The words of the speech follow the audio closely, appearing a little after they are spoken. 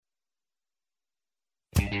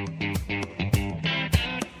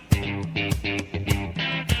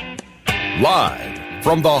Live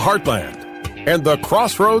from the heartland and the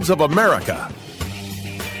crossroads of America,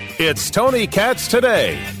 it's Tony Katz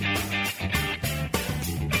Today.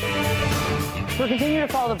 We're continuing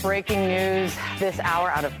to follow the breaking news this hour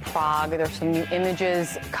out of Prague. There's some new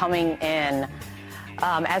images coming in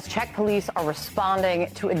as Czech police are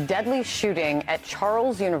responding to a deadly shooting at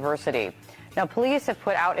Charles University. Now, police have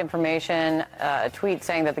put out information, a tweet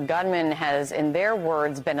saying that the gunman has, in their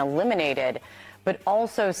words, been eliminated, but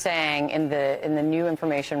also saying in the new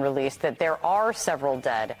information released that there are several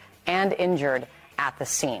dead and injured at the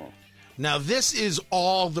scene. Now, this is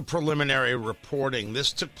all the preliminary reporting.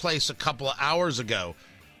 This took place a couple of hours ago.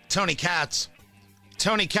 Tony Katz.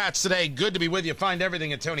 Tony Katz Today. Good to be with you. Find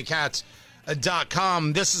everything at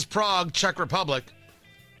TonyKatz.com. This is Prague, Czech Republic,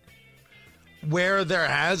 where there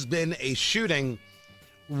has been a shooting.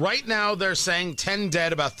 Right now, they're saying 10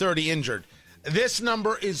 dead, about 30 injured. This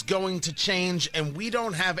number is going to change, and we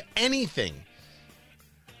don't have anything,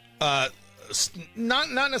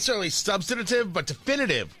 not necessarily substantive, but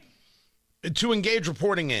definitive to engage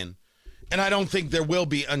reporting in. And I don't think there will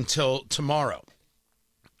be until tomorrow.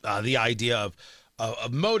 The idea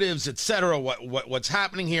of motives, etc., what's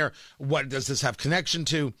happening here, what does this have connection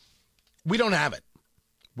to? We don't have it.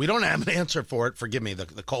 We don't have an answer for it. Forgive me,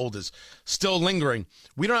 the cold is still lingering.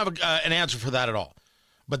 We don't have an answer for that at all.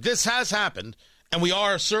 But this has happened, and we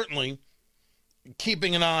are certainly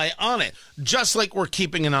keeping an eye on it, just like we're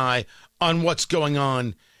keeping an eye on what's going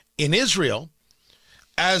on in Israel,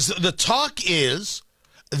 as the talk is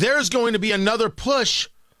there's going to be another push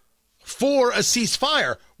for a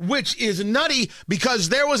ceasefire, which is nutty because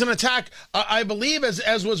there was an attack, I believe,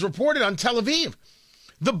 as was reported on Tel Aviv.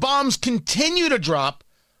 The bombs continue to drop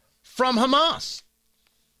from Hamas.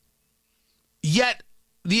 Yet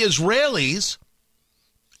the Israelis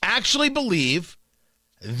actually believe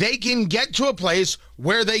they can get to a place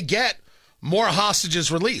where they get more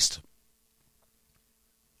hostages released.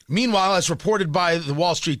 Meanwhile, as reported by the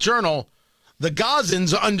Wall Street Journal, the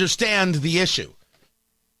Gazans understand the issue.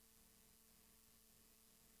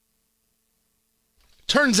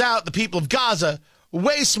 Turns out the people of Gaza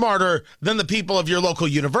way smarter than the people of your local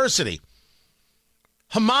university.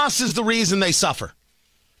 Hamas is the reason they suffer.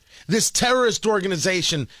 This terrorist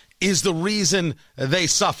organization is the reason they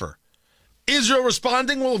suffer. Israel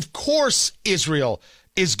responding? Well, of course Israel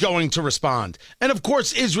is going to respond. And of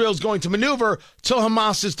course Israel is going to maneuver till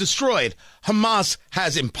Hamas is destroyed. Hamas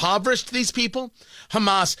has impoverished these people.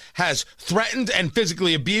 Hamas has threatened and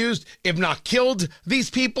physically abused, if not killed, these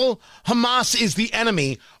people. Hamas is the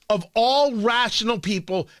enemy of all rational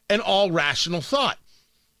people and all rational thought.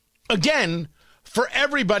 Again, for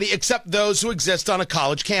everybody except those who exist on a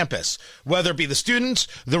college campus. Whether it be the students,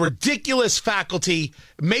 the ridiculous faculty,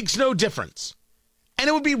 makes no difference. And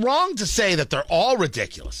it would be wrong to say that they're all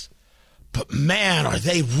ridiculous. But man, are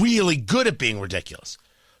they really good at being ridiculous.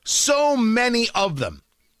 So many of them.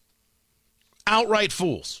 Outright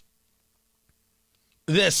fools.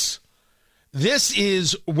 This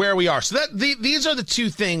is where we are. So these are the two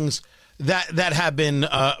things that have been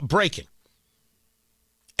breaking.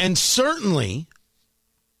 And certainly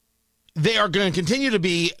they are going to continue to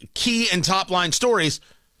be key and top-line stories.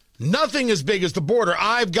 Nothing as big as the border.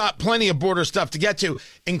 I've got plenty of border stuff to get to,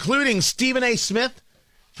 including Stephen A. Smith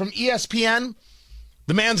from ESPN.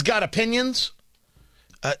 The man's got opinions.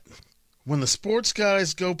 When the sports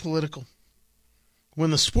guys go political.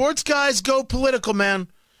 When the sports guys go political, man.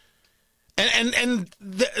 And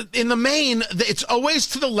in the main, it's always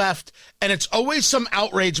to the left, and it's always some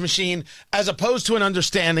outrage machine as opposed to an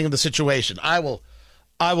understanding of the situation. I will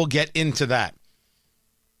get into that.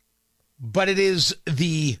 But it is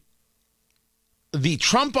the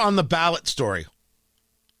Trump on the ballot story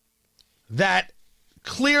that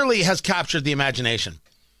clearly has captured the imagination.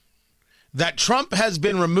 That Trump has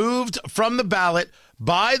been removed from the ballot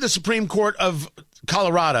by the Supreme Court of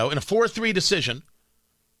Colorado in a 4-3 decision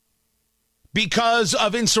because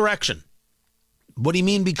of insurrection. What do you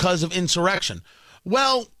mean because of insurrection?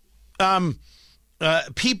 Well,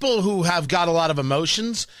 people who have got a lot of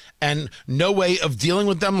emotions and no way of dealing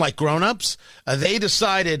with them like grown-ups, they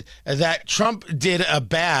decided that Trump did a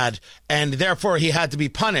bad and therefore he had to be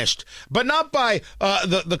punished, but not by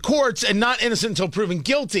the courts and not innocent until proven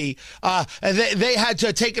guilty. They had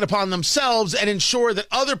to take it upon themselves and ensure that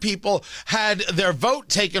other people had their vote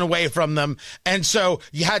taken away from them, and so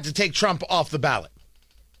you had to take Trump off the ballot.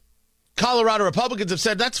 Colorado Republicans have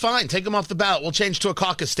said, that's fine, take him off the ballot. We'll change to a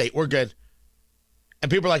caucus state. We're good. And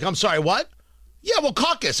people are like, I'm sorry, what? Yeah, well,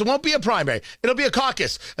 caucus. It won't be a primary. It'll be a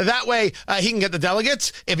caucus. That way, he can get the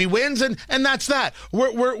delegates if he wins, and that's that.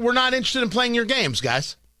 We're not interested in playing your games,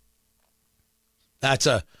 guys.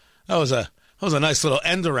 That was a nice little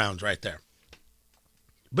end around right there.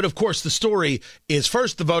 But of course, the story is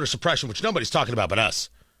first the voter suppression, which nobody's talking about but us.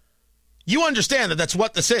 You understand that that's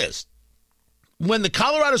what this is. When the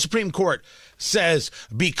Colorado Supreme Court says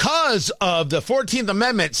because of the 14th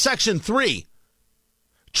Amendment, Section 3,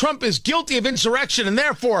 Trump is guilty of insurrection and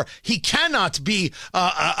therefore he cannot be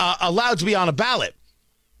allowed to be on a ballot.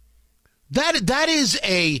 That is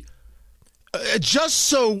just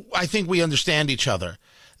so I think we understand each other.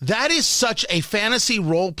 That is such a fantasy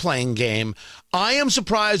role-playing game. I am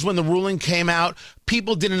surprised when the ruling came out,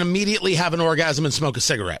 people didn't immediately have an orgasm and smoke a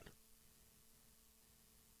cigarette.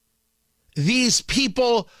 These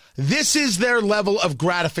people, this is their level of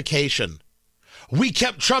gratification. We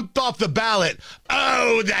kept Trump off the ballot.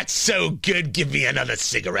 Oh, that's so good. Give me another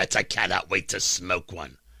cigarette. I cannot wait to smoke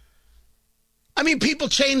one. I mean, people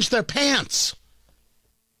change their pants.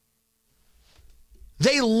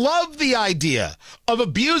 They love the idea of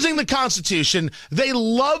abusing the Constitution. They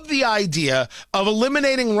love the idea of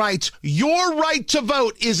eliminating rights. Your right to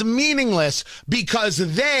vote is meaningless because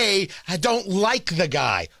they don't like the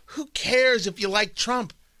guy. Who cares if you like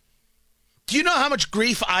Trump? Do you know how much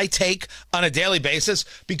grief I take on a daily basis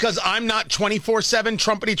because I'm not 24/7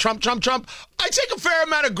 Trumpity Trump, Trump, Trump? I take a fair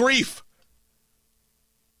amount of grief.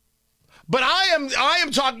 But I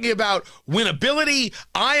am talking about winnability.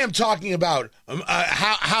 I am talking about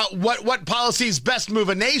what policies best move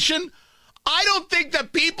a nation. I don't think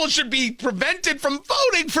that people should be prevented from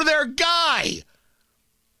voting for their guy.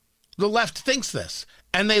 The left thinks this,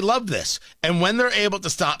 and they love this. And when they're able to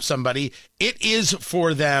stop somebody, it is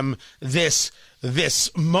for them this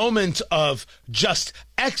moment of just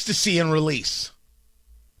ecstasy and release.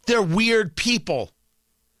 They're weird people.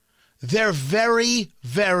 They're very,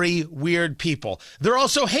 very weird people. They're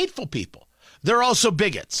also hateful people. They're also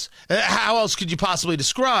bigots. How else could you possibly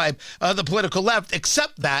describe the political left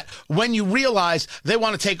except that when you realize they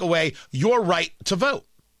want to take away your right to vote?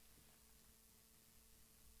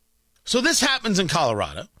 So this happens in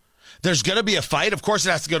Colorado. There's going to be a fight. Of course, it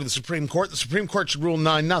has to go to the Supreme Court. The Supreme Court should rule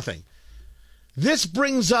 9-0. This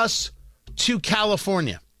brings us to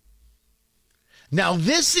California. Now,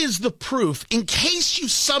 this is the proof, in case you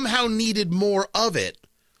somehow needed more of it,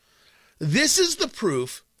 this is the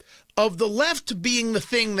proof of the left being the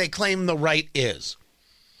thing they claim the right is.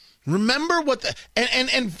 Remember what the,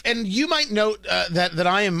 and you might note that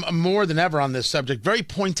I am more than ever on this subject, very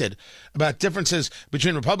pointed about differences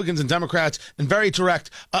between Republicans and Democrats and very direct.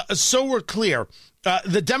 So we're clear.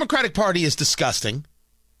 The Democratic Party is disgusting.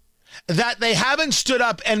 That they haven't stood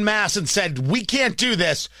up en masse and said, we can't do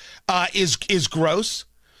this, is gross.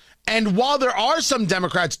 And while there are some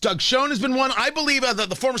Democrats, Doug Schoen has been one. I believe that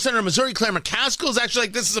the former Senator of Missouri, Claire McCaskill, is actually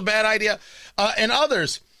like, this is a bad idea. And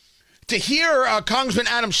others. To hear Congressman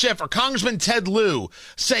Adam Schiff or Congressman Ted Lieu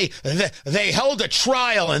say that they held a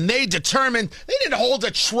trial and they determined, they didn't hold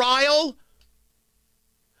a trial.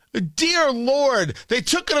 Dear Lord, they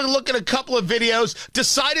took a look at a couple of videos,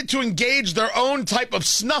 decided to engage their own type of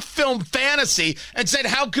snuff film fantasy and said,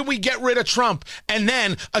 how can we get rid of Trump? And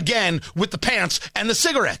then, again, with the pants and the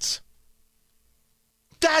cigarettes.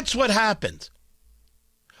 That's what happened.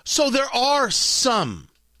 So there are some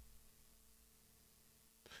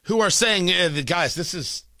who are saying, guys, this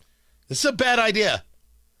is a bad idea.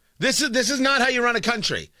 This is not how you run a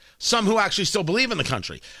country. Some who actually still believe in the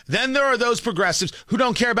country. Then there are those progressives who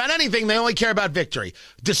don't care about anything. They only care about victory.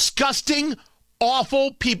 Disgusting,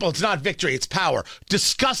 awful people. It's not victory, it's power.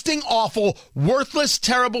 Disgusting, awful, worthless,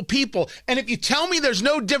 terrible people. And if you tell me there's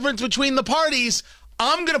no difference between the parties,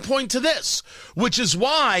 I'm going to point to this, which is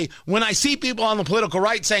why when I see people on the political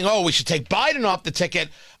right saying, oh, we should take Biden off the ticket,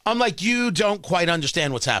 I'm like, you don't quite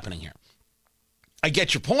understand what's happening here. I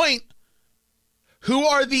get your point. Who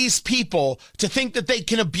are these people to think that they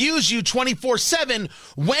can abuse you 24/7?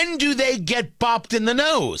 When do they get bopped in the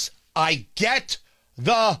nose? I get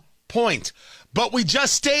the point. But we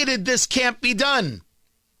just stated this can't be done.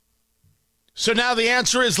 So now the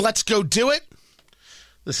answer is let's go do it.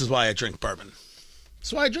 This is why I drink bourbon.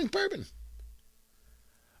 That's why I drink bourbon.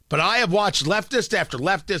 But I have watched leftist after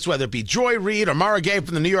leftist, whether it be Joy Reid or Mara Gay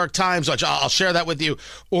from the New York Times, which I'll share that with you,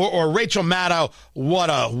 or Rachel Maddow.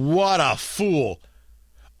 What a fool.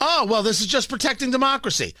 Oh, well, this is just protecting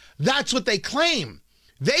democracy. That's what they claim.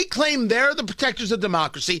 They claim they're the protectors of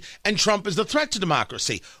democracy and Trump is the threat to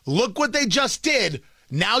democracy. Look what they just did.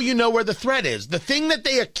 Now you know where the threat is. The thing that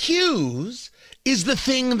they accuse is the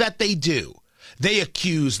thing that they do. They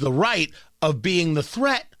accuse the right of being the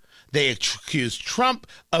threat. They accused Trump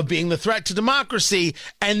of being the threat to democracy,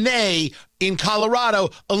 and they, in Colorado,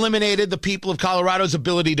 eliminated the people of Colorado's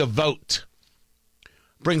ability to vote.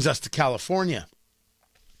 Brings us to California,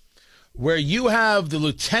 where you have the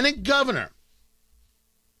lieutenant governor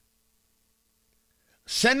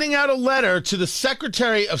sending out a letter to the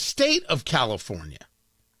Secretary of State of California.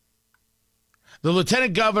 The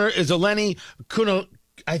lieutenant governor is Eleni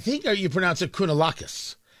I think you pronounce it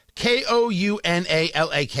Kounalakis. Kounalakis.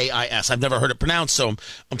 I've never heard it pronounced, so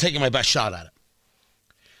I'm taking my best shot at it.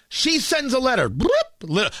 She sends a letter. We're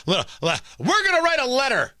going to write a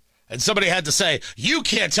letter. And somebody had to say, you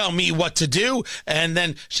can't tell me what to do. And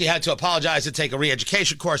then she had to apologize and take a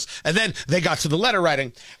re-education course. And then they got to the letter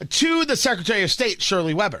writing to the Secretary of State,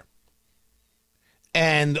 Shirley Weber.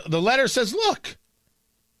 And the letter says, look,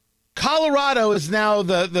 Colorado is now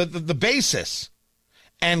the basis.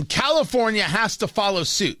 And California has to follow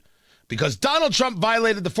suit because Donald Trump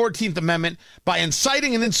violated the 14th Amendment by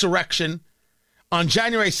inciting an insurrection on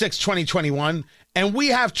January 6, 2021. And we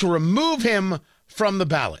have to remove him from the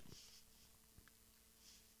ballot.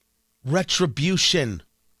 Retribution.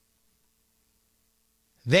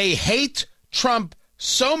 They hate Trump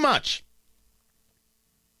so much,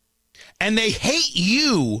 and they hate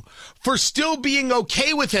you for still being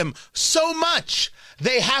okay with him so much,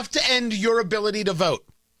 they have to end your ability to vote.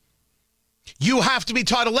 You have to be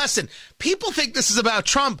taught a lesson. People think this is about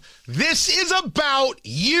Trump. This is about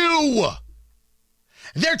you.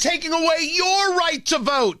 They're taking away your right to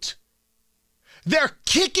vote. They're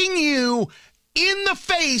kicking you in the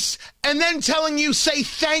face and then telling you, say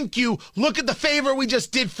thank you. Look at the favor we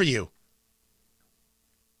just did for you.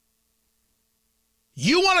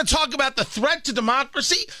 You want to talk about the threat to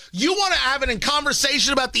democracy? You want to have a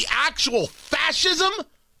conversation about the actual fascism?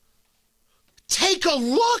 Take a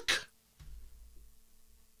look.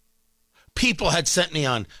 People had sent me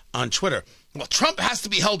on Twitter, well, Trump has to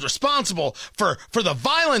be held responsible for the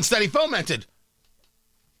violence that he fomented.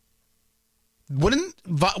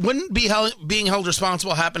 Wouldn't being held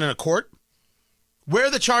responsible happen in a court? Where are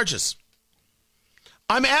the charges?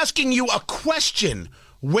 I'm asking you a question.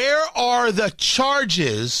 Where are the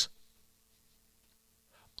charges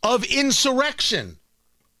of insurrection?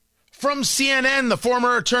 From CNN, the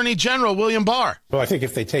former Attorney General, William Barr. Well, I think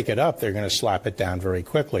if they take it up, they're going to slap it down very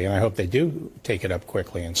quickly. And I hope they do take it up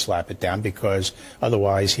quickly and slap it down, because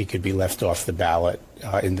otherwise he could be left off the ballot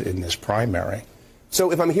in this primary.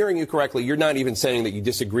 So if I'm hearing you correctly, you're not even saying that you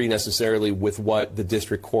disagree necessarily with what the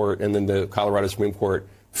district court and then the Colorado Supreme Court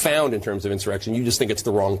found in terms of insurrection. You just think it's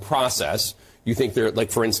the wrong process. You think they're, like,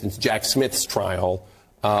 for instance, Jack Smith's trial,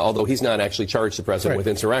 although he's not actually charged the president with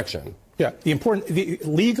insurrection. Yeah,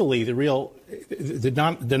 legally,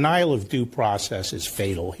 the denial of due process is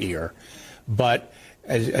fatal here. But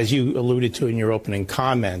as you alluded to in your opening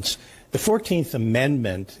comments, the 14th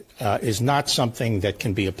Amendment is not something that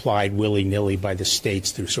can be applied willy-nilly by the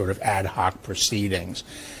states through sort of ad hoc proceedings.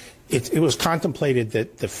 It was contemplated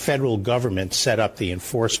that the federal government set up the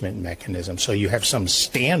enforcement mechanism, so you have some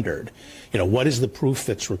standard. You know, what is the proof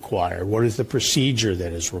that's required? What is the procedure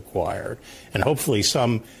that is required? And hopefully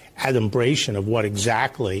some adumbration of what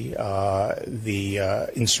exactly the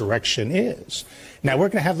insurrection is. Now, we're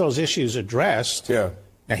going to have those issues addressed. Yeah.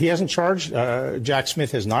 Now, he hasn't charged, Jack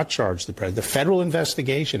Smith has not charged the president. The federal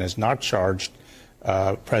investigation has not charged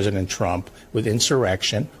President Trump with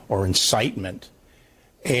insurrection or incitement.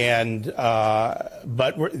 And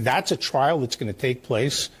but that's a trial that's going to take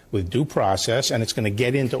place with due process, and it's going to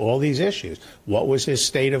get into all these issues. What was his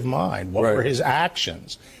state of mind? What were his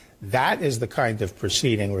actions? That is the kind of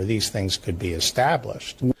proceeding where these things could be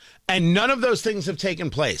established. And none of those things have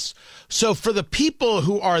taken place. So for the people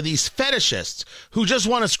who are these fetishists who just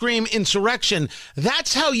want to scream insurrection,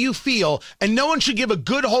 that's how you feel, and no one should give a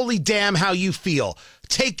good holy damn how you feel.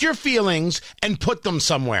 Take your feelings and put them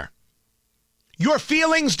somewhere. Your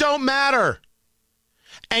feelings don't matter.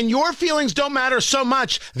 And your feelings don't matter so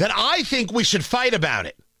much that I think we should fight about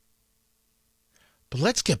it. But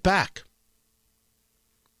let's get back.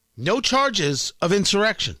 No charges of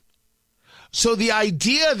insurrection. So the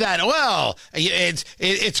idea that, well,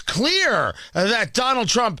 it's clear that Donald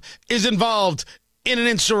Trump is involved in an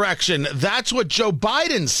insurrection, that's what Joe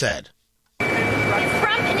Biden said. Is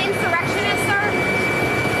Trump an insurrectionist, sir?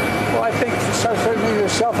 Well, I think certainly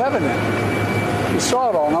it's self-evident. You saw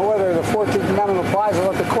it all. Now, whether the 14th Amendment applies,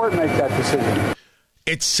 I'll let the court make that decision.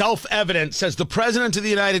 It's self-evident, says the President of the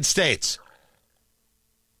United States.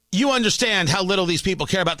 you understand how little these people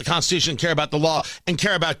care about the Constitution, care about the law, and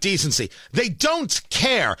care about decency. They don't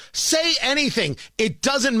care. Say anything. It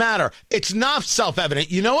doesn't matter. It's not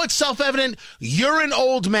self-evident. You know what's self-evident? You're an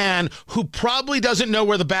old man who probably doesn't know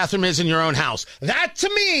where the bathroom is in your own house. That, to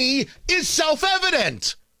me, is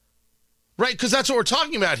self-evident. Right? Because that's what we're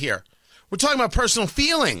talking about here. We're talking about personal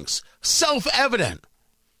feelings. Self-evident.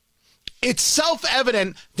 It's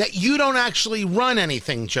self-evident that you don't actually run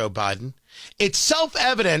anything, Joe Biden. It's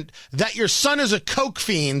self-evident that your son is a coke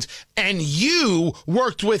fiend and you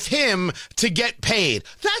worked with him to get paid.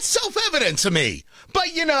 That's self-evident to me. But,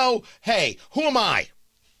 hey, who am I?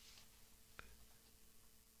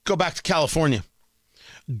 Go back to California.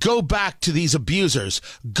 Go back to these abusers.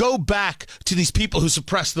 Go back to these people who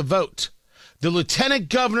suppress the vote. The Lieutenant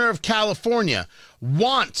Governor of California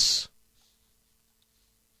wants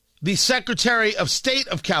the Secretary of State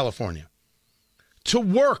of California to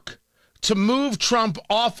work to move Trump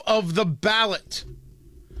off of the ballot.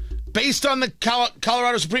 Based on the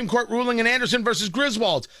Colorado Supreme Court ruling in Anderson versus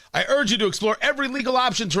Griswold, I urge you to explore every legal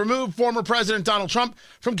option to remove former President Donald Trump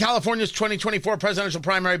from California's 2024 presidential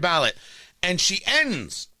primary ballot. And she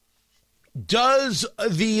ends, does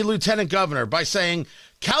the Lieutenant Governor, by saying,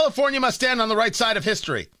 California must stand on the right side of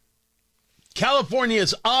history. California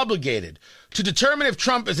is obligated to determine if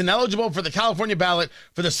Trump is ineligible for the California ballot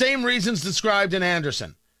for the same reasons described in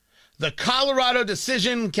Anderson. The Colorado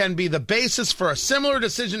decision can be the basis for a similar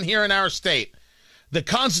decision here in our state. The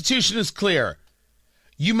Constitution is clear.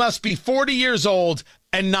 You must be 40 years old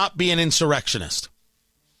and not be an insurrectionist.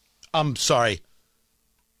 I'm sorry.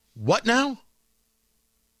 What now?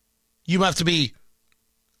 You have to be...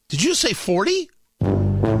 Did you say 40?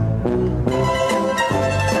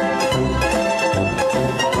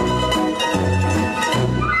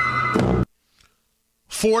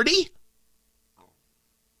 $40?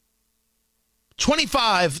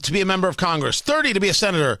 25 to be a member of Congress, 30 to be a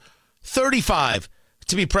senator, 35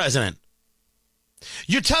 to be president.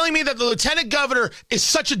 You're telling me that the Lieutenant Governor is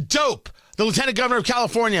such a dope, the Lieutenant Governor of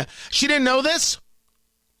California, she didn't know this?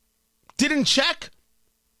 Didn't check?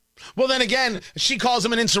 Well, then again, she calls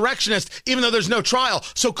him an insurrectionist, even though there's no trial.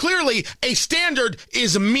 So clearly, a standard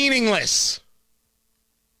is meaningless.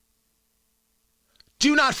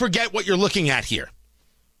 Do not forget what you're looking at here.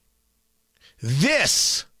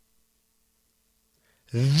 This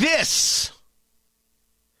is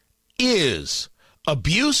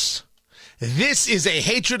abuse. This is a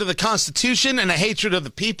hatred of the Constitution and a hatred of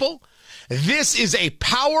the people. This is a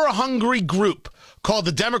power-hungry group called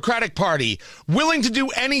the Democratic Party, willing to do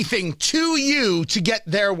anything to you to get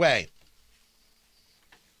their way.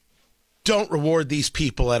 Don't reward these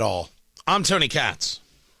people at all. I'm Tony Katz.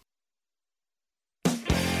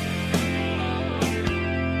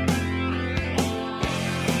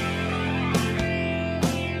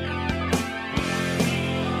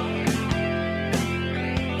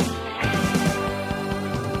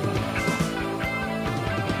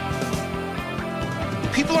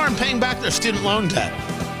 People aren't paying back their student loan debt.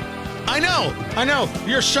 I know.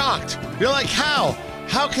 You're shocked. You're like, how?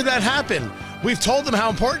 How could that happen? We've told them how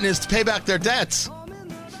important it is to pay back their debts.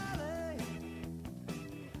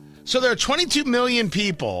 So there are 22 million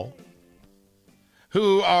people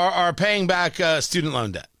who are paying back student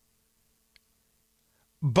loan debt.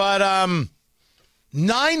 But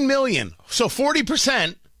 9 million, so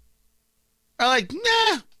 40%, are like,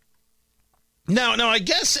 nah. No, I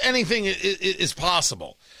guess anything is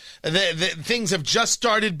possible. Things have just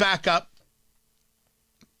started back up.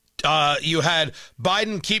 You had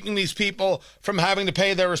Biden keeping these people from having to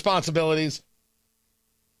pay their responsibilities.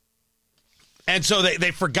 And so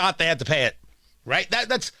they forgot they had to pay it, right?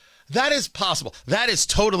 That is possible. That is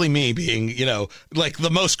totally me being, like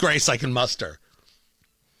the most grace I can muster.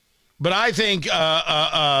 But I think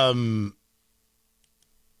a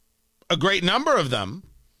great number of them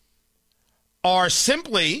are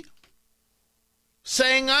simply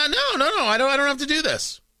saying, no, I don't have to do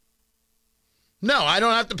this. No, I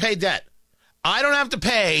don't have to pay debt. I don't have to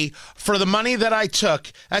pay for the money that I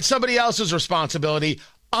took. That's somebody else's responsibility.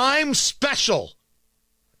 I'm special.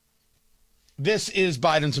 This is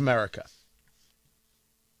Biden's America.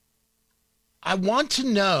 I want to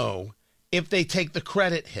know if they take the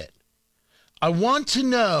credit hit. I want to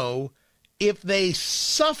know if they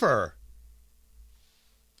suffer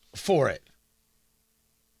for it.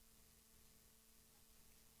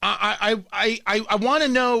 I want to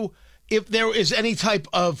know if there is any type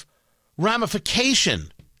of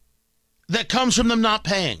ramification that comes from them not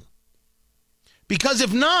paying. Because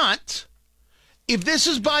if not, if this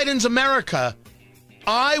is Biden's America,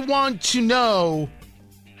 I want to know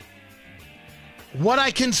what I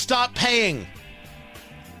can stop paying.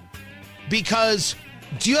 because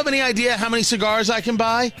do you have any idea how many cigars I can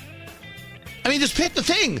buy? I mean, just pick the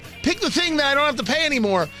thing. Pick the thing that I don't have to pay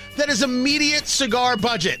anymore that is immediate cigar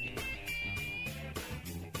budget.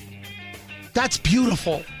 That's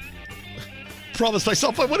beautiful. Promise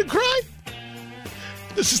myself I wouldn't cry.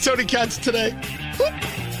 This is Tony Katz today. Whoop.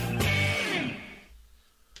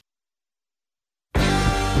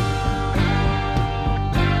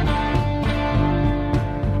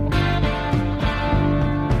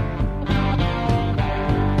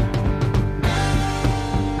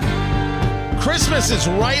 Christmas is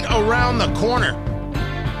right around the corner.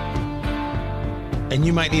 And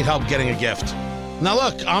you might need help getting a gift. Now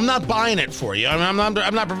look, I'm not buying it for you. I'm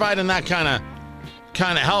not providing that kind of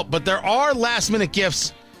help, but there are last-minute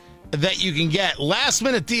gifts that you can get,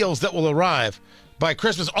 last-minute deals that will arrive by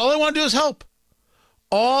Christmas. All I want to do is help.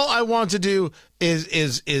 All I want to do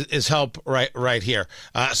is help right here.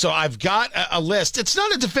 So I've got a list. It's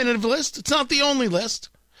not a definitive list. It's not the only list.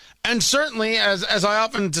 And certainly, as I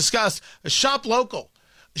often discuss, shop local.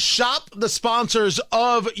 Shop the sponsors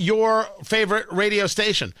of your favorite radio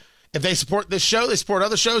station. If they support this show, they support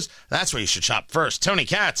other shows, that's where you should shop first. Tony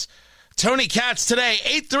Katz. Tony Katz today,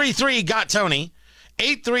 833-GOT-TONY.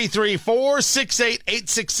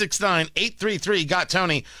 833-468-8669.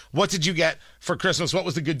 833-GOT-TONY. What did you get for Christmas? What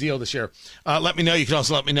was the good deal this year? Let me know. You can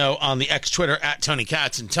also let me know on the X Twitter at Tony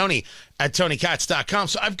Katz and Tony at TonyKatz.com.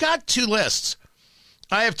 So I've got two lists.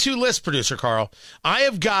 I have two lists, producer Carl. I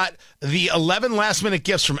have got the 11 last-minute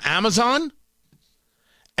gifts from Amazon,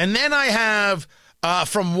 and then I have,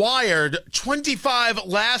 from Wired, 25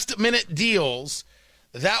 last-minute deals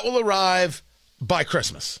that will arrive by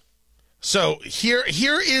Christmas. So here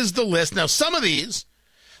is the list. Now, some of these,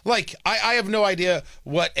 like, I have no idea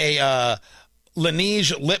what a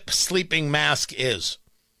Laneige lip sleeping mask is.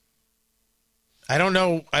 I don't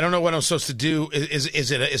know what I'm supposed to do.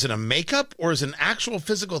 Is it a makeup or is it an actual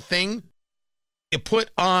physical thing you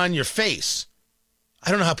put on your face?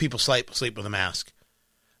 I don't know how people sleep with a mask.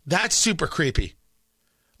 That's super creepy.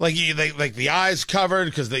 Like the eyes covered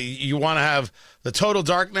because you want to have the total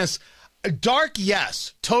darkness. Dark,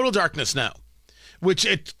 yes. Total darkness, no. Which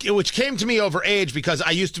came to me over age because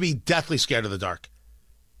I used to be deathly scared of the dark.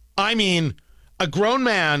 I mean, a grown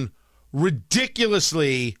man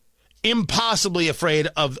ridiculously, impossibly afraid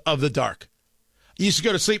of the dark. I used to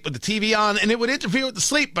go to sleep with the TV on, and it would interfere with the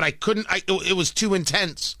sleep, but I couldn't. It was too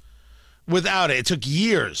intense without it. It took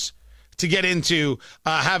years to get into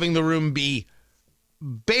having the room be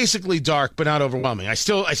basically dark, but not overwhelming. I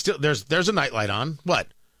still. There's a nightlight on. What?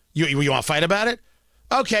 You want to fight about it?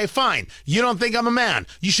 Okay, fine. You don't think I'm a man.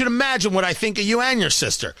 You should imagine what I think of you and your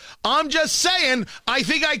sister. I'm just saying, I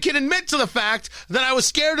think I can admit to the fact that I was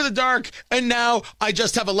scared of the dark, and now I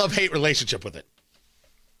just have a love-hate relationship with it.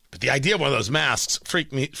 But the idea of one of those masks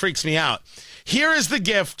freaks me out. Here is the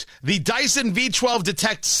gift, the Dyson V12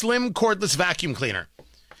 Detect Slim Cordless Vacuum Cleaner.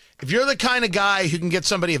 If you're the kind of guy who can get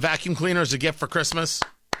somebody a vacuum cleaner as a gift for Christmas,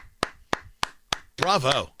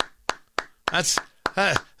 bravo.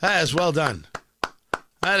 That is well done.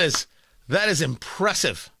 That is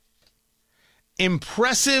impressive.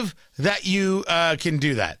 Impressive that you can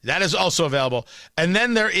do that. That is also available. And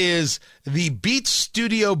then there is the Beats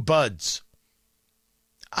Studio Buds.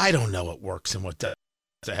 I don't know what works and what does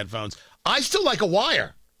the headphones. I still like a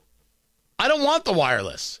wire. I don't want the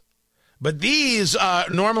wireless. But these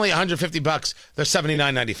normally $150. They're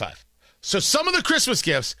 $79.95. So some of the Christmas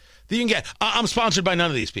gifts that you can get. I'm sponsored by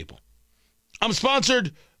none of these people. I'm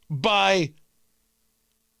sponsored by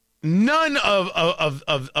none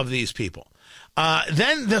of these people. So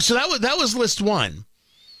that was list one.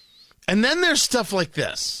 And then there's stuff like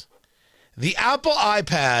this. The Apple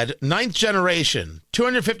iPad 9th generation,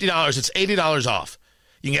 $250. It's $80 off.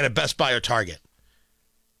 You can get at Best Buy or Target.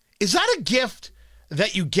 Is that a gift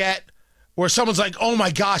that you get where someone's like, oh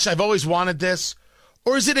my gosh, I've always wanted this?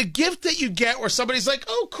 Or is it a gift that you get where somebody's like,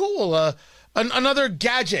 oh cool, another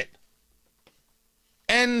gadget?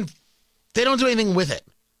 And they don't do anything with it.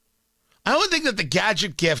 I don't think that the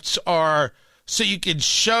gadget gifts are so you can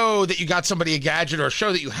show that you got somebody a gadget or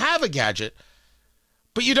show that you have a gadget,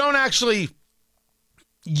 but you don't actually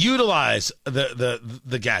utilize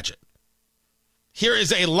the gadget. Here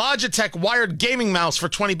is a Logitech wired gaming mouse for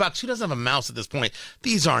 $20. Who doesn't have a mouse at this point?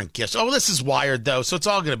 These aren't gifts. Oh, this is wired, though, so it's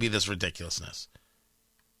all going to be this ridiculousnit's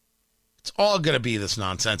all going to be this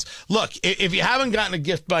nonsense. Look, if you haven't gotten a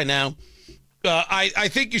gift by now, I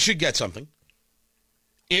think you should get something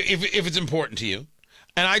if it's important to you.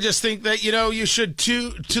 And I just think that, you should,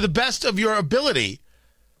 to the best of your ability,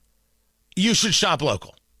 you should shop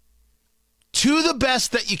local. To the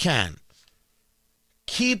best that you can.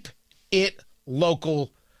 Keep it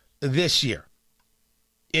local. this year.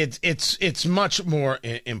 It's much more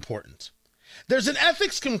important. There's an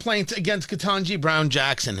ethics complaint against Ketanji Brown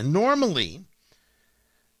Jackson, and normally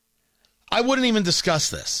I wouldn't even discuss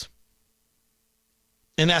this.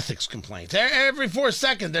 An ethics complaint. Every 4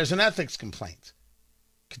 seconds, there's an ethics complaint.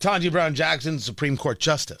 Ketanji Brown Jackson, Supreme Court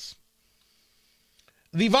Justice.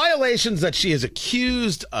 The violations that she is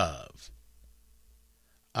accused of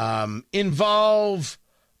involve,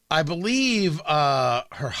 I believe,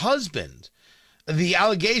 her husband. The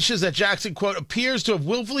allegations that Jackson, quote, appears to have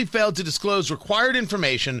willfully failed to disclose required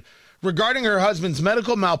information regarding her husband's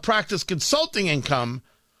medical malpractice consulting income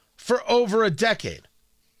for over a decade.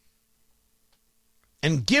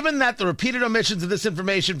 And given that the repeated omissions of this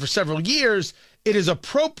information for several years, it is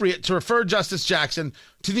appropriate to refer Justice Jackson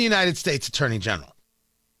to the United States Attorney General.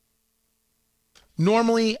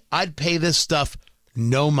 Normally, I'd pay this stuff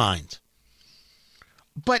no mind.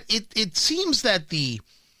 But it seems that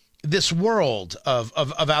this world of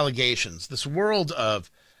allegations, this world of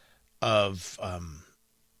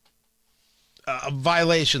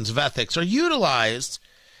violations of ethics are utilized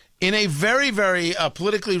in a very, very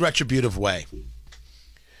politically retributive way.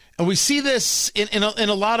 And we see this in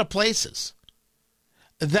a lot of places,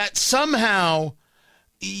 that somehow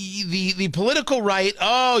the political right,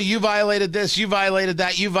 oh, you violated this, you violated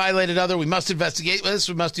that, you violated other, we must investigate this,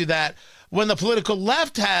 we must do that. When the political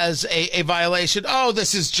left has a violation, oh,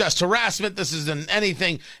 this is just harassment, this isn't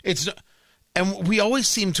anything. And we always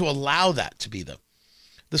seem to allow that to be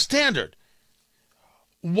the standard.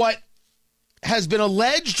 What has been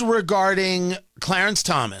alleged regarding Clarence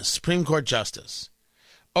Thomas, Supreme Court Justice,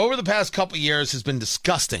 over the past couple of years has been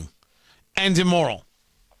disgusting and immoral.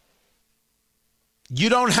 You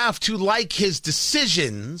don't have to like his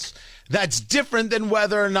decisions. That's different than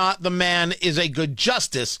whether or not the man is a good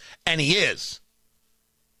justice, and he is.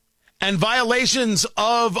 And violations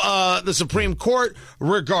of the Supreme Court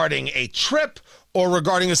regarding a trip or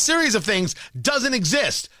regarding a series of things doesn't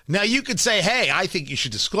exist. Now, you could say, hey, I think you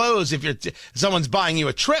should disclose if someone's buying you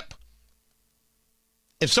a trip.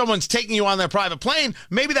 If someone's taking you on their private plane,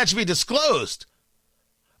 maybe that should be disclosed.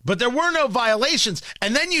 But there were no violations.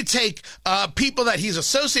 And then you take people that he's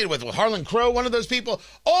associated with. Well, Harlan Crow, one of those people.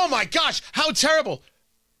 Oh, my gosh, how terrible.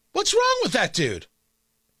 What's wrong with that dude?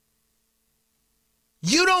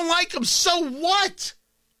 You don't like him, so what?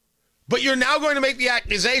 But you're now going to make the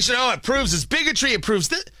accusation, oh, it proves his bigotry, it proves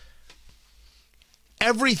that.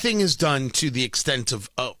 Everything is done to the extent of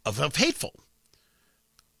hateful.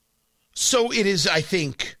 So it is, I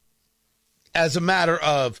think, as a matter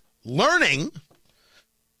of learning,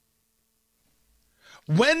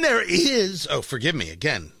 when there is, oh, forgive me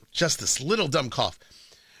again, just this little dumb cough.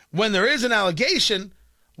 When there is an allegation,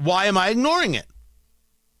 why am I ignoring it?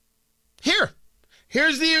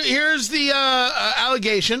 Here's the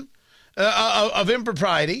allegation of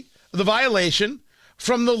impropriety, the violation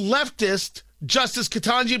from the leftist Justice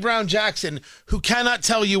Ketanji Brown Jackson, who cannot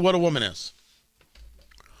tell you what a woman is.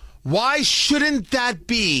 Why shouldn't that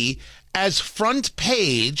be as front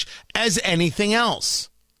page as anything else?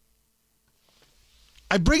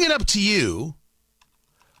 I bring it up to you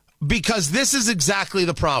because this is exactly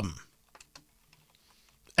the problem.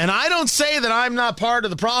 And I don't say that I'm not part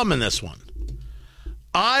of the problem in this one.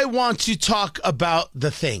 I want to talk about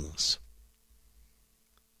the things.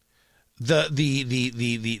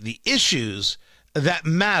 The issues that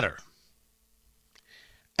matter.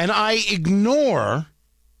 And I ignore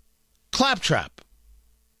claptrap.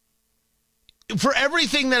 For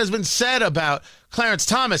everything that has been said about Clarence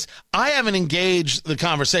Thomas, I haven't engaged the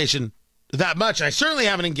conversation that much. I certainly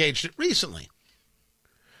haven't engaged it recently.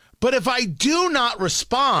 But if I do not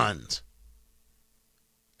respond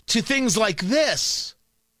to things like this,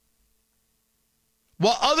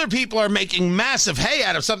 while other people are making massive hay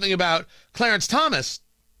out of something about Clarence Thomas,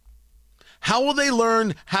 how will they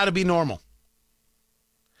learn how to be normal?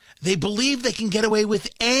 They believe they can get away with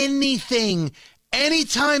anything,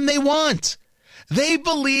 anytime they want. They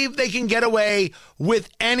believe they can get away with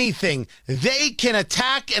anything. They can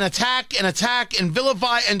attack and attack and attack and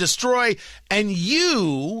vilify and destroy, and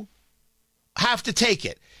you have to take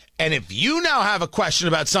it. And if you now have a question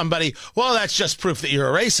about somebody, well, that's just proof that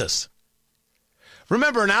you're a racist.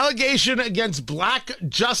 Remember, an allegation against black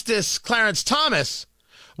Justice Clarence Thomas,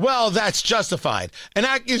 well, that's justified. An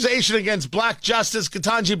accusation against black Justice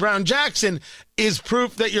Ketanji Brown Jackson is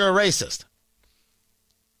proof that you're a racist.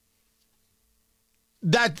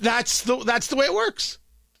 That's the way it works.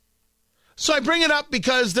 So I bring it up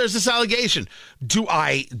because there's this allegation. Do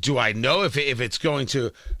I know if it's going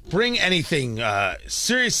to bring anything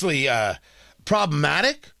seriously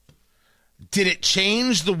problematic? Did it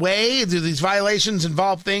change the way? Do these violations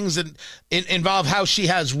involve things that involve how she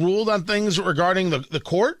has ruled on things regarding the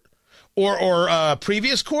court or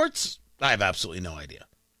previous courts? I have absolutely no idea.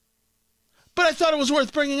 But I thought it was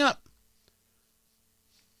worth bringing up.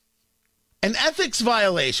 An ethics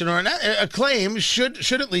violation or a claim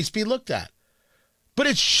should at least be looked at. But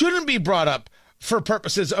it shouldn't be brought up for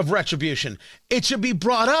purposes of retribution. It should be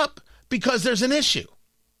brought up because there's an issue.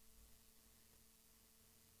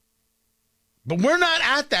 But we're not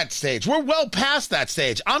at that stage. We're well past that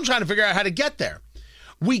stage. I'm trying to figure out how to get there.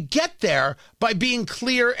 We get there by being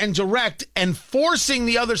clear and direct and forcing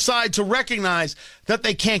the other side to recognize that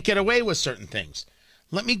they can't get away with certain things.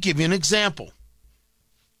 Let me give you an example.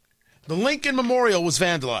 The Lincoln Memorial was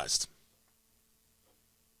vandalized.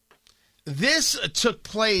 This took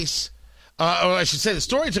place, or I should say the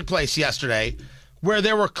story took place yesterday, where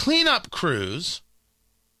there were cleanup crews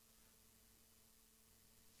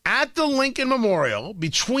at the Lincoln Memorial,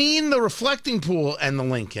 between the reflecting pool and the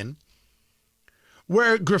Lincoln,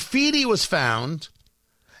 where graffiti was found,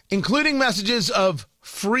 including messages of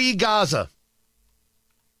 "Free Gaza."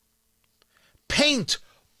 Paint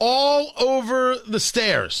all over the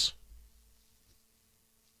stairs.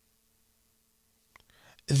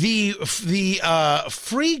 The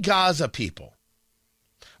Free Gaza people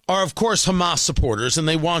are, of course, Hamas supporters, and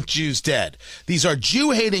they want Jews dead. These are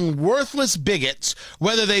Jew-hating, worthless bigots,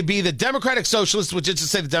 whether they be the Democratic Socialists, which is to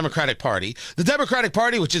say the Democratic Party,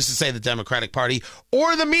 which is to say the Democratic Party,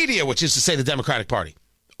 or the media, which is to say the Democratic Party.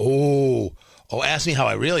 Oh, ask me how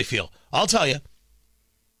I really feel. I'll tell you.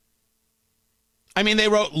 I mean, they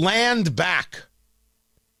wrote "Land Back,"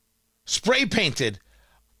 spray-painted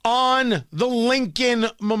on the Lincoln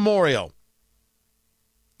Memorial.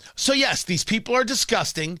 So yes, these people are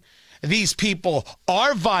disgusting, these people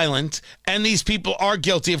are violent, and these people are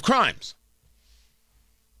guilty of crimes.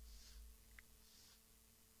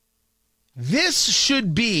 This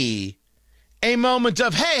should be a moment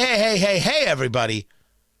of, hey, everybody.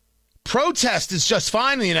 Protest is just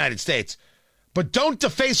fine in the United States, but don't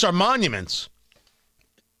deface our monuments.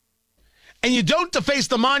 And you don't deface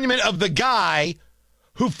the monument of the guy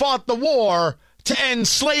who fought the war to end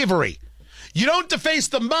slavery. You don't deface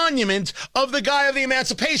the monument of the guy of the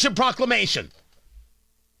Emancipation Proclamation.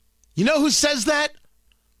 You know who says that?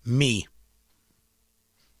 Me.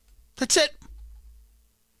 That's it.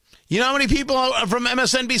 You know how many people from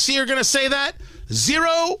MSNBC are going to say that?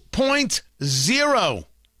 0.0.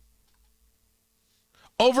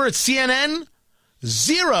 Over at CNN,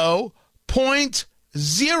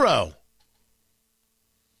 0.0.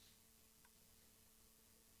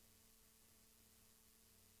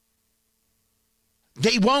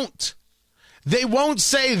 They won't. They won't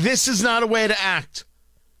say this is not a way to act.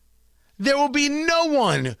 There will be no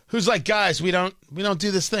one who's like, guys, we don't do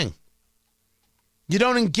this thing. You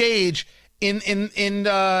don't engage in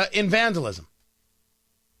vandalism.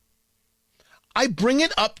 I bring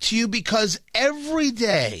it up to you because every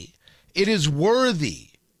day it is worthy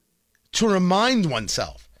to remind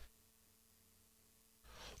oneself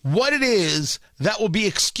what it is that will be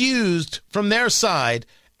excused from their side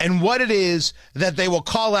and what it is that they will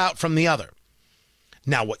call out from the other.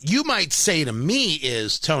 Now, what you might say to me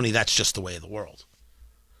is, Tony, that's just the way of the world.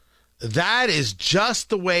 That is just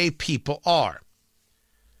the way people are.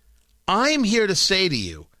 I'm here to say to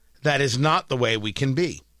you, that is not the way we can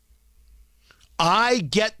be. I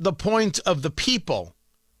get the point of the people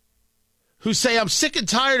who say, I'm sick and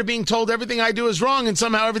tired of being told everything I do is wrong and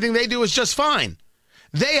somehow everything they do is just fine.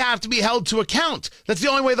 They have to be held to account. That's the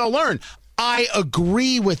only way they'll learn. I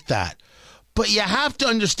agree with that. But you have to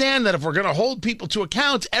understand that if we're going to hold people to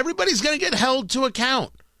account, everybody's going to get held to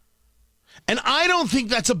account. And I don't think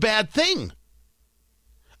that's a bad thing.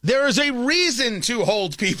 There is a reason to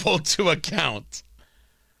hold people to account.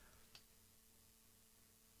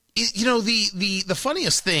 You know, the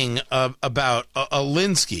funniest thing about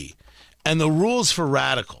Alinsky and the rules for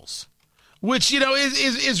radicals, which, you know,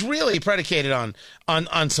 is really predicated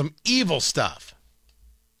on some evil stuff.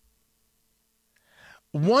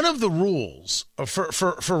 One of the rules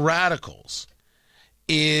for radicals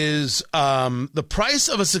is the price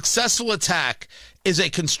of a successful attack is a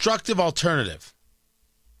constructive alternative.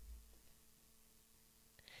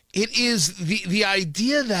 It is the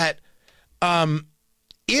idea that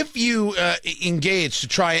if you engage to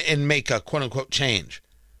try and make a quote-unquote change,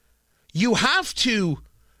 you have to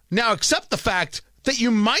now accept the fact that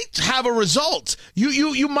you might have a result.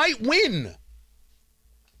 You might win.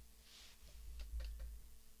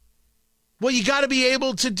 Well, you got to be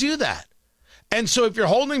able to do that. And so if you're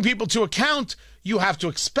holding people to account, you have to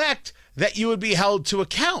expect that you would be held to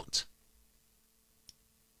account.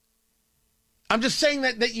 I'm just saying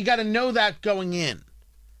that you got to know that going in.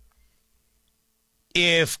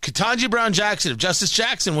 If Ketanji Brown Jackson, if Justice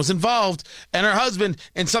Jackson was involved and her husband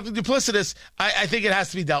in something duplicitous, I think it has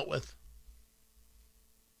to be dealt with.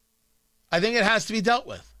 I think it has to be dealt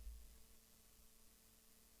with.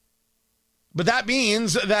 But that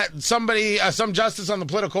means that somebody, some justice on the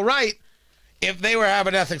political right, if they were to have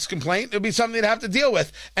an ethics complaint, it would be something they'd have to deal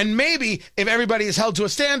with. And maybe if everybody is held to a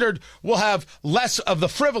standard, we'll have less of the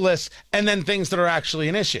frivolous and then things that are actually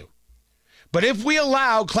an issue. But if we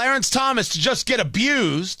allow Clarence Thomas to just get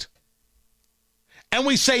abused and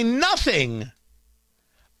we say nothing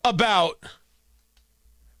about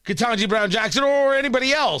Ketanji Brown Jackson or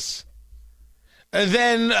anybody else,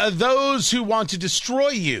 then those who want to destroy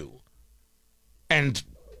you, and,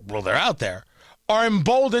 well, they're out there, are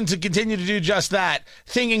emboldened to continue to do just that,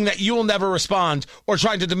 thinking that you will never respond or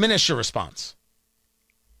trying to diminish your response.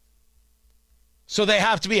 So they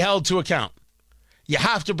have to be held to account. You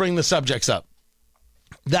have to bring the subjects up.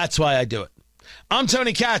 That's why I do it. I'm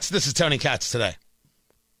Tony Katz. This is Tony Katz Today.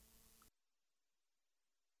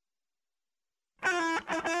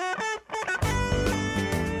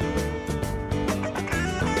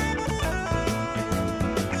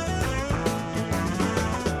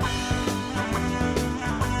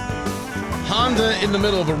 Honda in the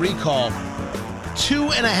middle of a recall.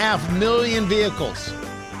 2.5 million vehicles.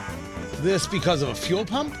 This because of a fuel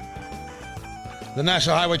pump? The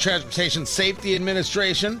National Highway Transportation Safety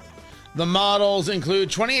Administration. The models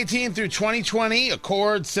include 2018 through 2020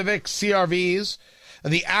 Accord, Civics, CRVs,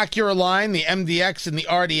 the Acura line, the MDX and the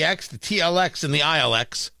RDX, the TLX and the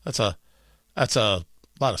ILX. That's a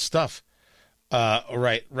lot of stuff.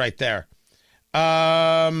 Right there.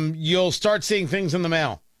 You'll start seeing things in the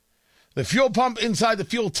mail. The fuel pump inside the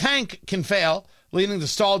fuel tank can fail, leading to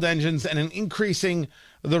stalled engines and increasing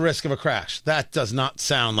the risk of a crash. That does not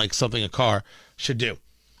sound like something a car should do.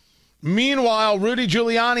 Meanwhile, Rudy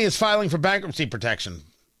Giuliani is filing for bankruptcy protection.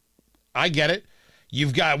 I get it.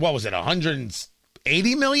 You've got, what was it,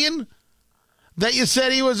 180 million that you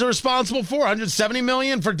said he was responsible for? 170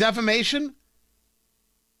 million for defamation?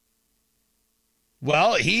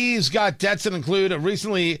 Well, he's got debts that include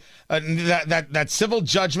recently that civil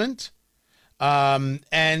judgment.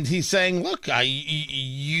 And he's saying, look,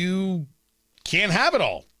 you can't have it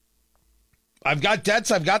all. I've got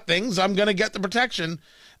debts. I've got things. I'm going to get the protection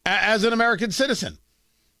as an American citizen.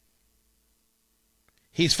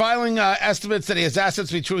 He's filing estimates that he has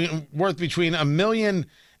assets worth between $1 million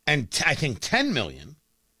and I think 10 million.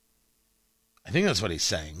 I think that's what he's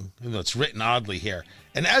saying. Even though it's written oddly here.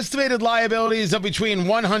 And estimated liabilities of between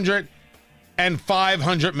 100 and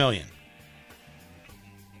 500 million.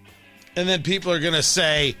 And then people are going to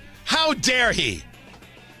say, how dare he?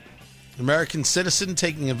 American citizen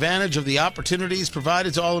taking advantage of the opportunities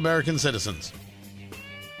provided to all American citizens.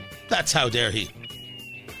 That's how dare he.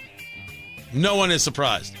 No one is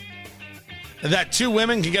surprised. That two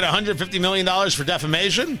women can get $150 million for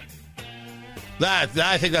defamation?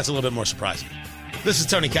 I think that's a little bit more surprising. This is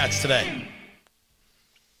Tony Katz Today.